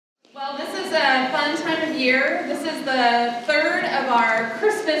is a fun time of year. This is the third of our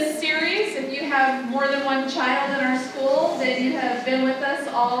Christmas series. If you have more than one child in our school, then you have been with us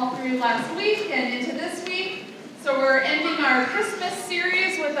all through last week and into this week. So we're ending our Christmas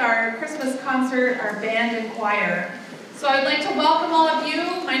series with our Christmas concert, our band and choir. So I'd like to welcome all of you.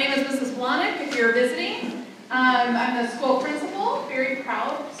 My name is Mrs. Blahnik, if you're visiting. I'm the school principal, very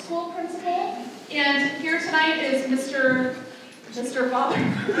proud school principal. And here tonight is Mr. Father.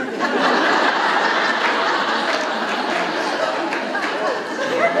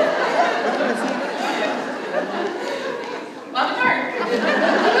 Father Mark.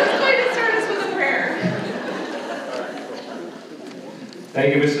 Let's go ahead and start us with a prayer.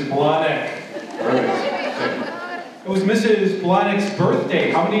 Thank you, Mrs. Blahnik. It was Mrs. Blahnik's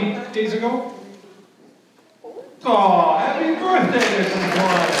birthday. How many days ago? Oh, happy birthday, Mrs.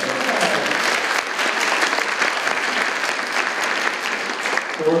 Blahnik.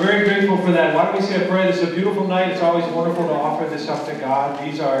 So we're very grateful for that. Why don't we say a prayer? This is a beautiful night. It's always wonderful to offer this up to God.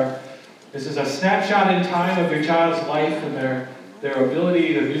 This is a snapshot in time of your child's life and their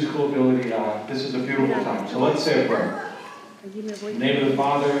ability, their musical ability. This is a beautiful time. So let's say a prayer. In the name of the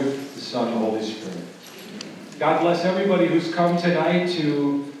Father, the Son, and the Holy Spirit. God bless everybody who's come tonight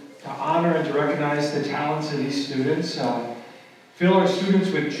to honor and to recognize the talents of these students. Fill our students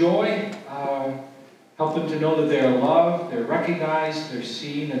with joy. Help them to know that they are loved, they're recognized, they're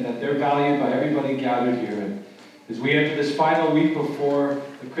seen, and that they're valued by everybody gathered here. And as we enter this final week before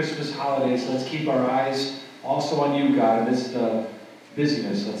the Christmas holidays, let's keep our eyes also on you, God, amidst the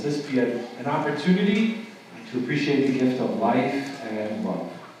busyness. Let this be an opportunity to appreciate the gift of life and love.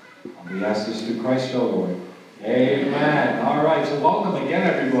 And we ask this through Christ our Lord. Amen. All right, so welcome again,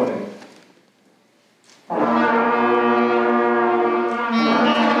 everybody.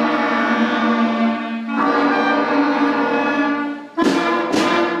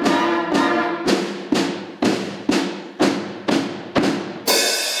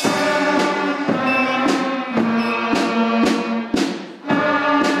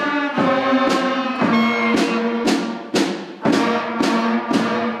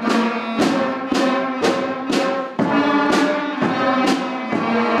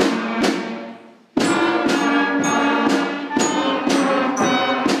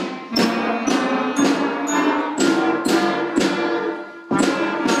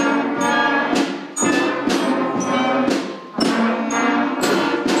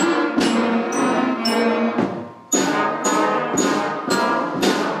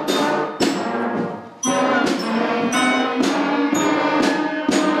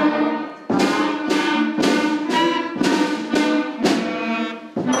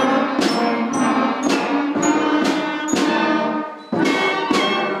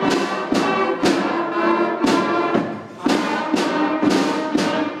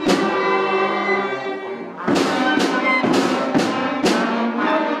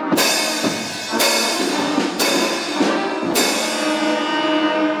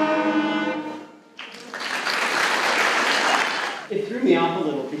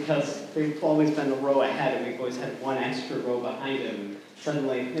 They've always been a row ahead, and we've always had one extra row behind him.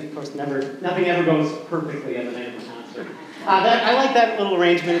 Suddenly, of course, nothing ever goes perfectly on the night of a concert. I like that little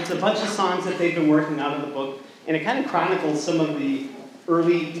arrangement. It's a bunch of songs that they've been working out of the book, and it kind of chronicles some of the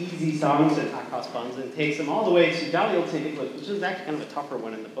early, easy songs at Hot Cross Buns and takes them all the way to Jolly Old St. Nicholas, which is actually kind of a tougher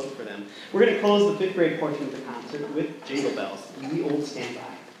one in the book for them. We're going to close the 5th grade portion of the concert with Jingle Bells, Ye Old Standby.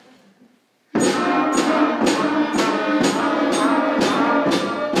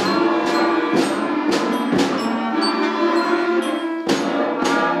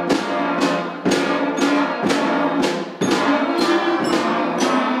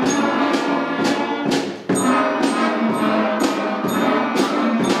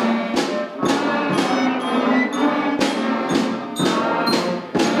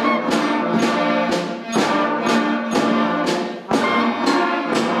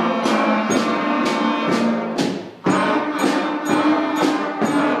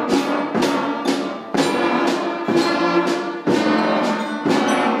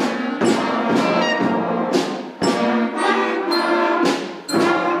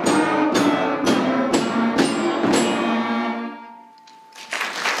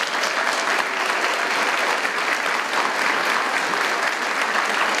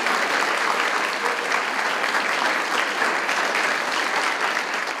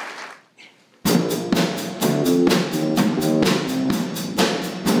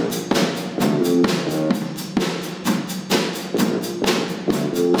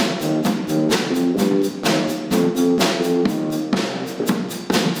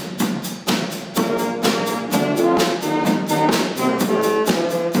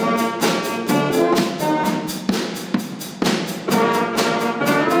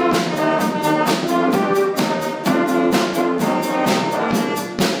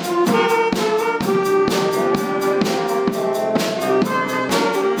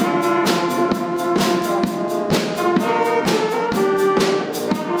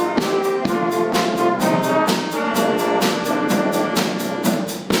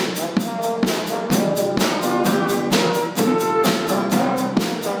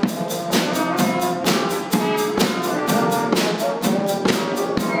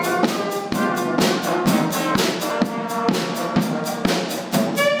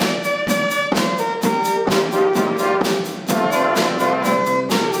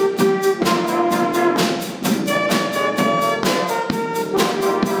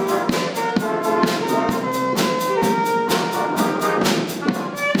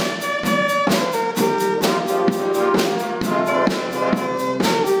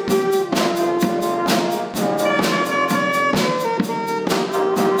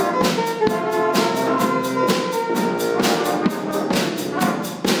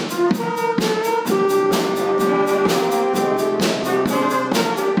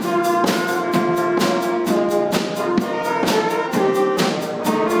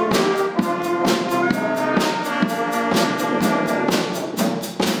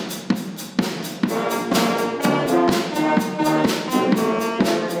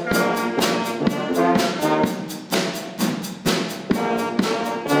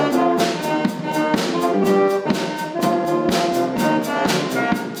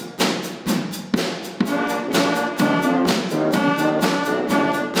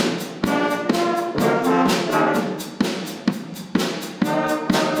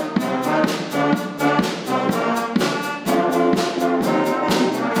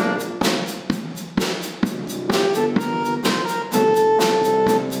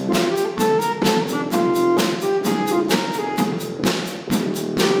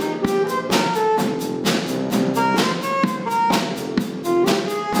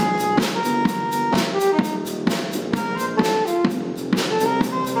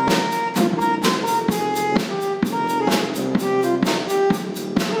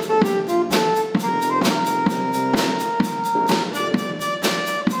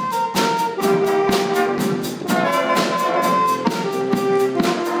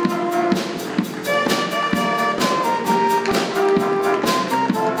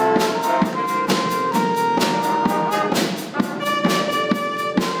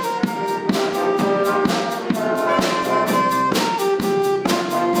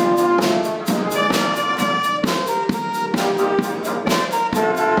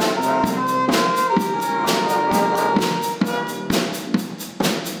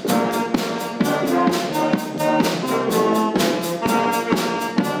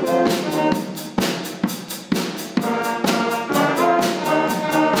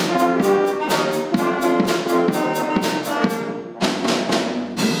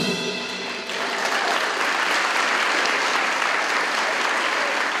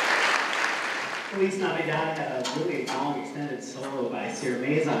 Feliz Navidad had a really long extended solo by Sierra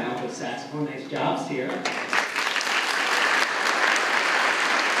Mays on alto saxophone. Nice job, Sierra.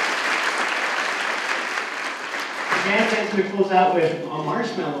 Jazz band's going to close out with A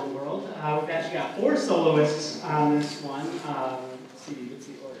Marshmallow World. We've actually got 4 soloists on this one. Let's see, what's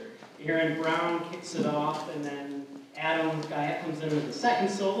the order? Aaron Brown kicks it off, and then Adam Guyette comes in with the second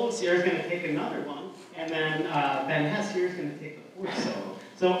solo. Sierra's going to take another one, and then Ben Hess here is going to take the 4th solo.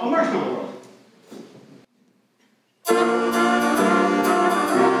 So, A Marshmallow World.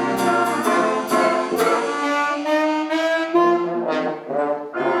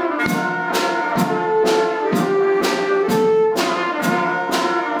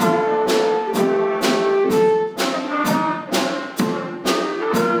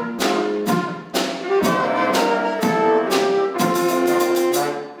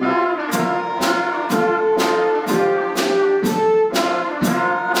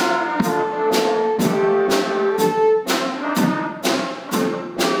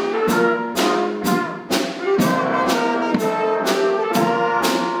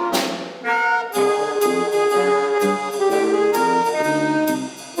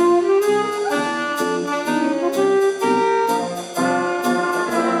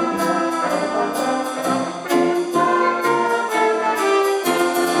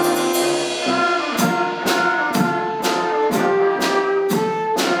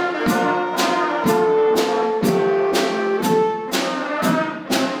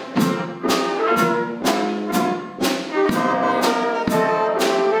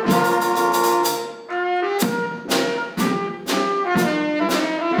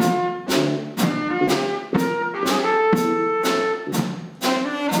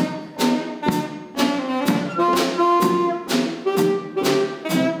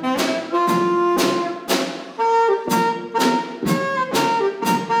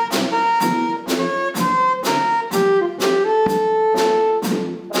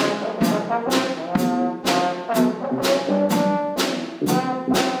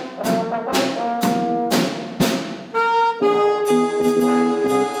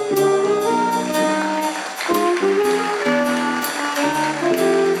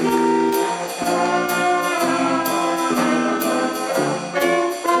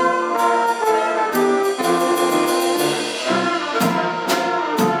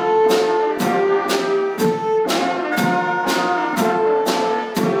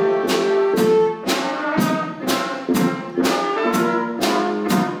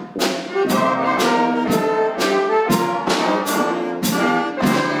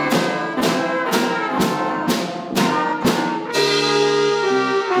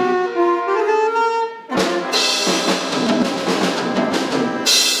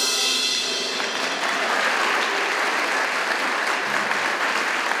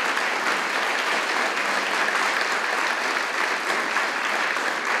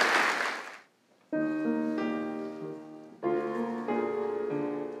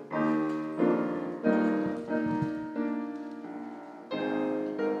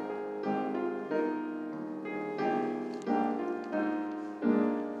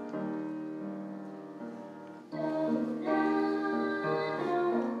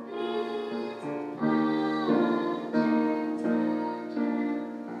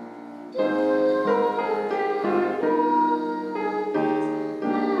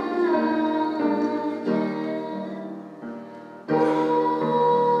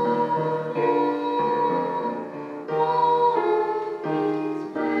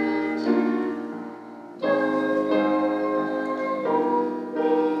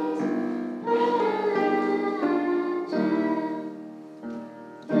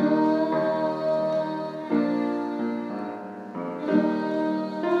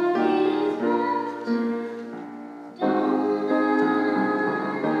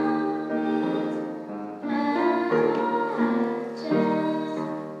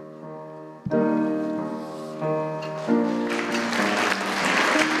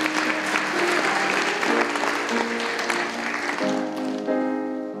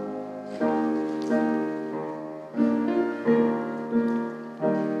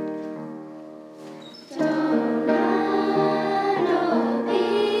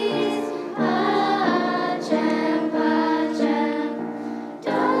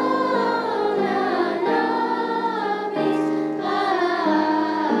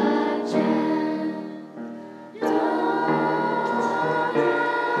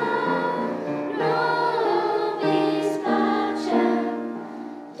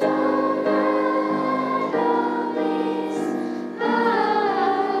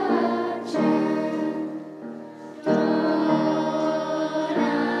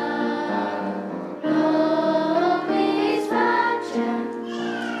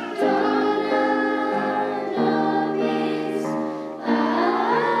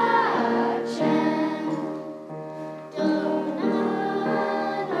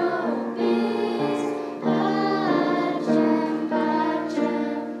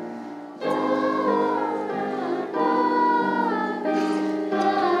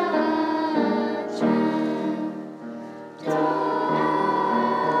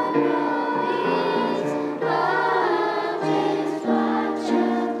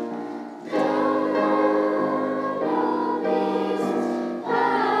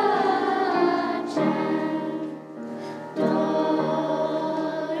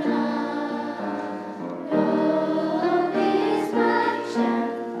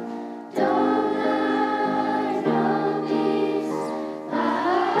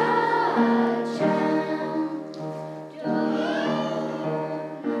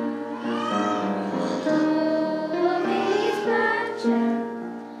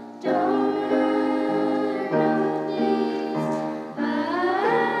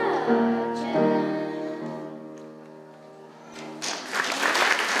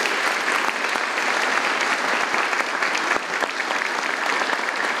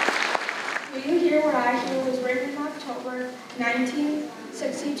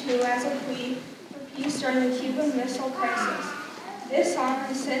 1962 as a plea for peace during the Cuban Missile Crisis. This song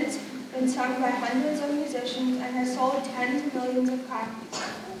has since been sung by hundreds of musicians and has sold tens of millions of copies.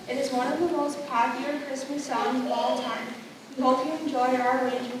 It is one of the most popular Christmas songs of all time. We hope you enjoy our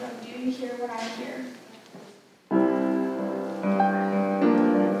arrangement of Do You Hear What I Hear?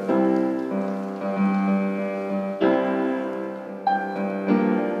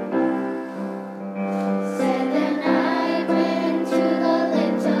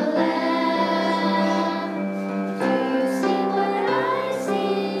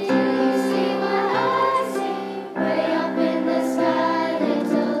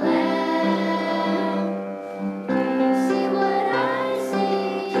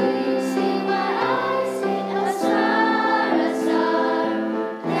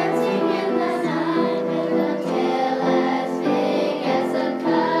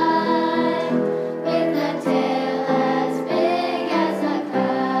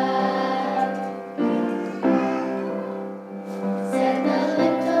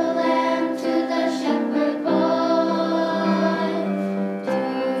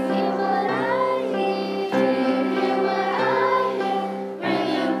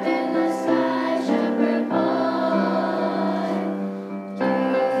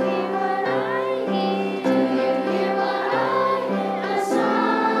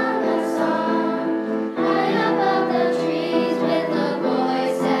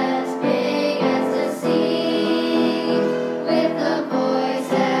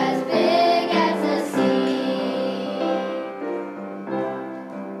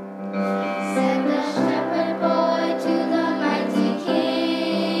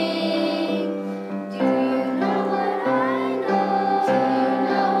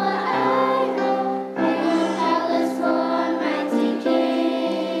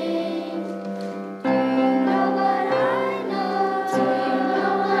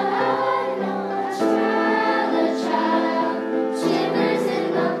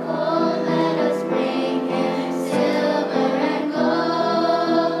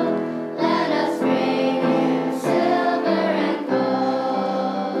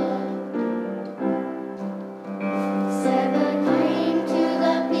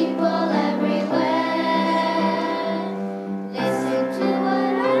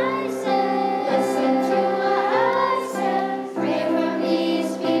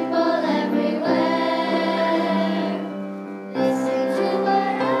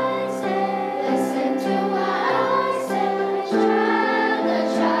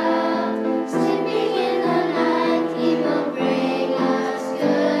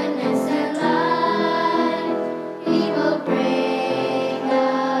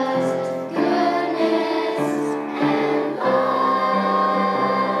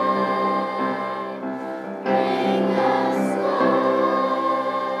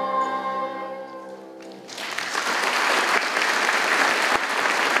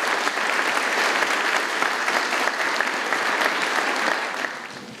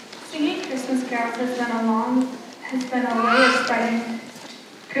 Has been a way of spreading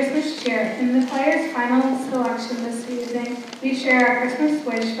Christmas cheer. In the choir's final selection this evening, we share our Christmas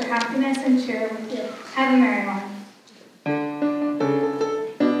wish for happiness and cheer with you. Have a merry one.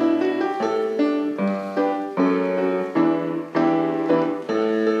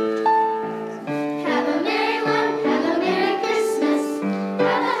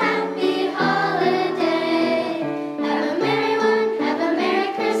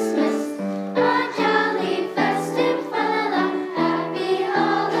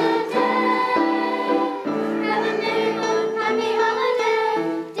 Happy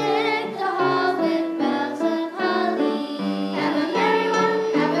holiday, deck the hall with bells of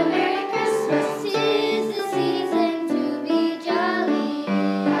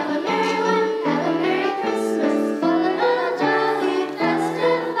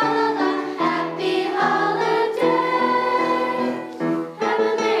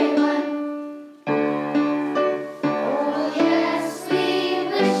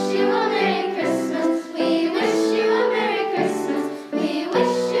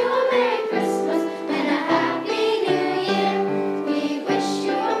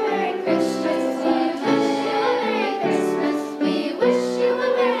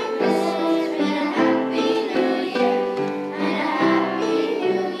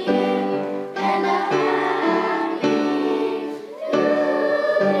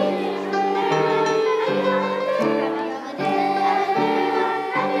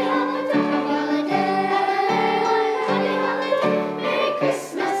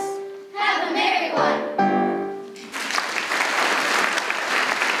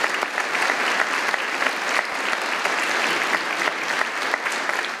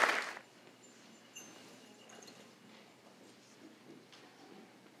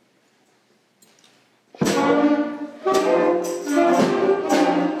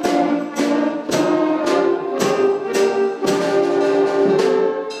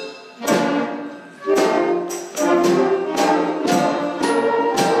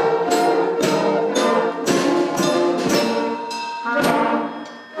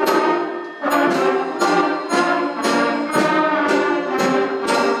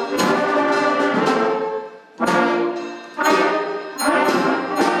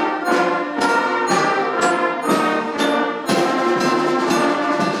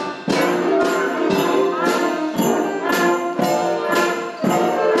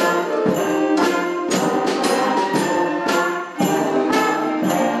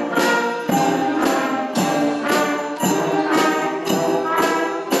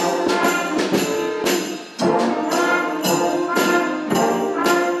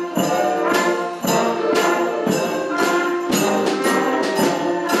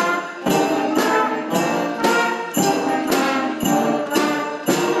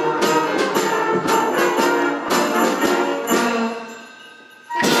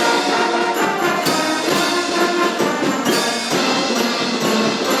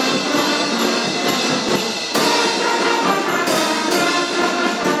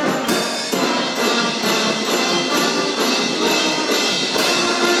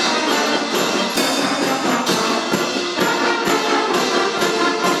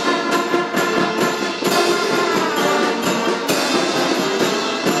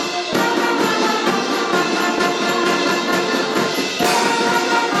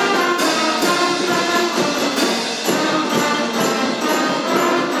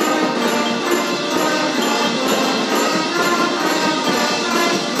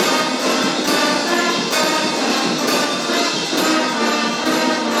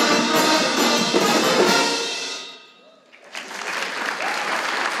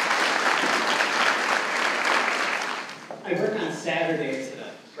I work on Saturdays at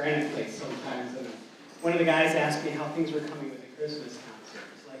a granite place sometimes, and one of the guys asked me how things were coming with the Christmas concert.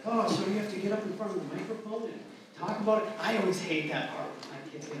 It's like, oh, so you have to get up in front of the microphone and talk about it? I always hate that part when my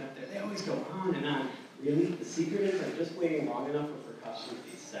kids get up there. They always go on and on. Really? The secret is I'm just waiting long enough for percussion to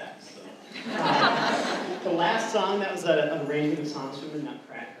be set. So. The last song, that was an arrangement of songs from the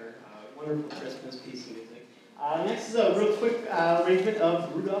Nutcracker. Wonderful Christmas piece of music. Next is a real quick arrangement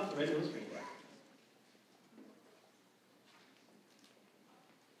of Rudolph the Red-Nosed Reindeer.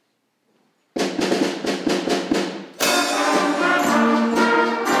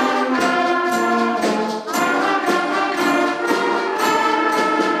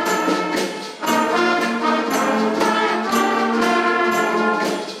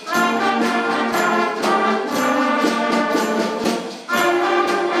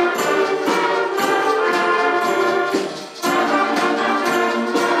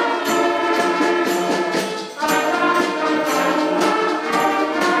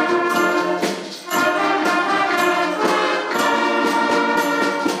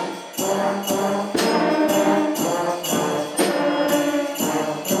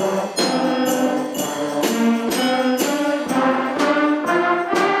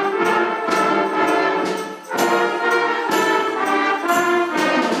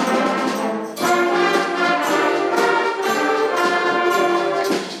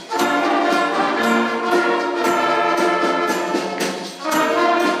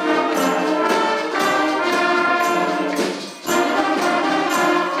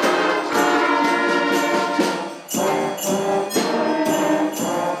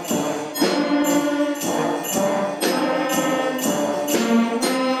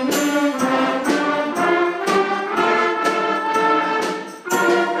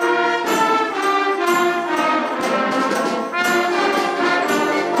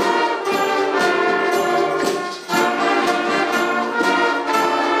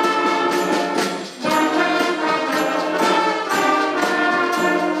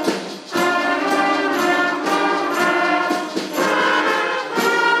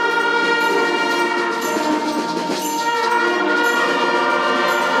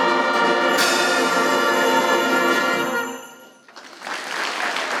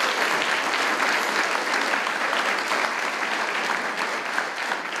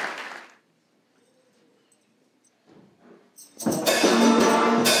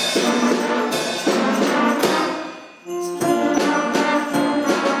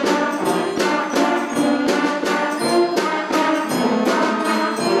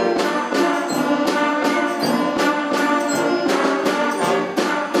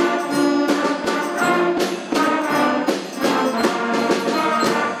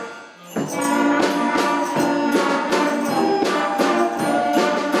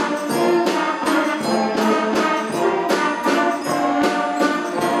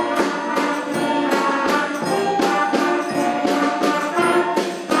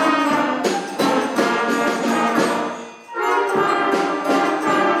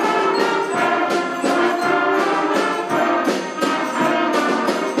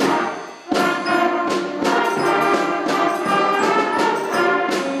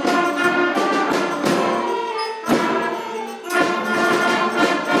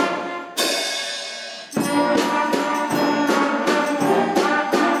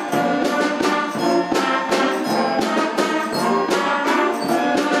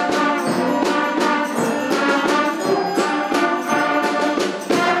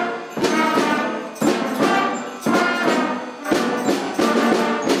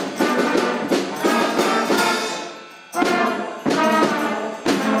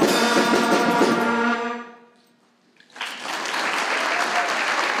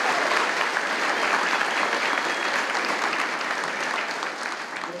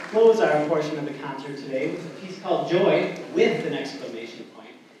 Close our portion of the concert today with a piece called Joy with an exclamation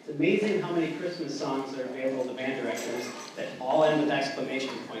point. It's amazing how many Christmas songs are available to band directors that all end with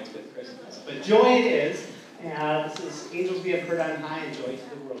exclamation points with Christmas. But Joy it is. This is Angels We Have Heard on High and Joy to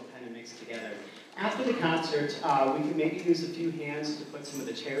the World kind of mixed together. After the concert, we can maybe use a few hands to put some of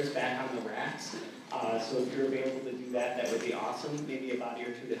the chairs back on the racks. So if you're available to do that, that would be awesome. Maybe a body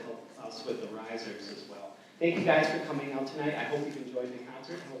or two to help us with the risers as well. Thank you guys for coming out tonight. I hope you've enjoyed the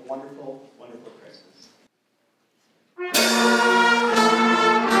concert. Have a wonderful, wonderful Christmas.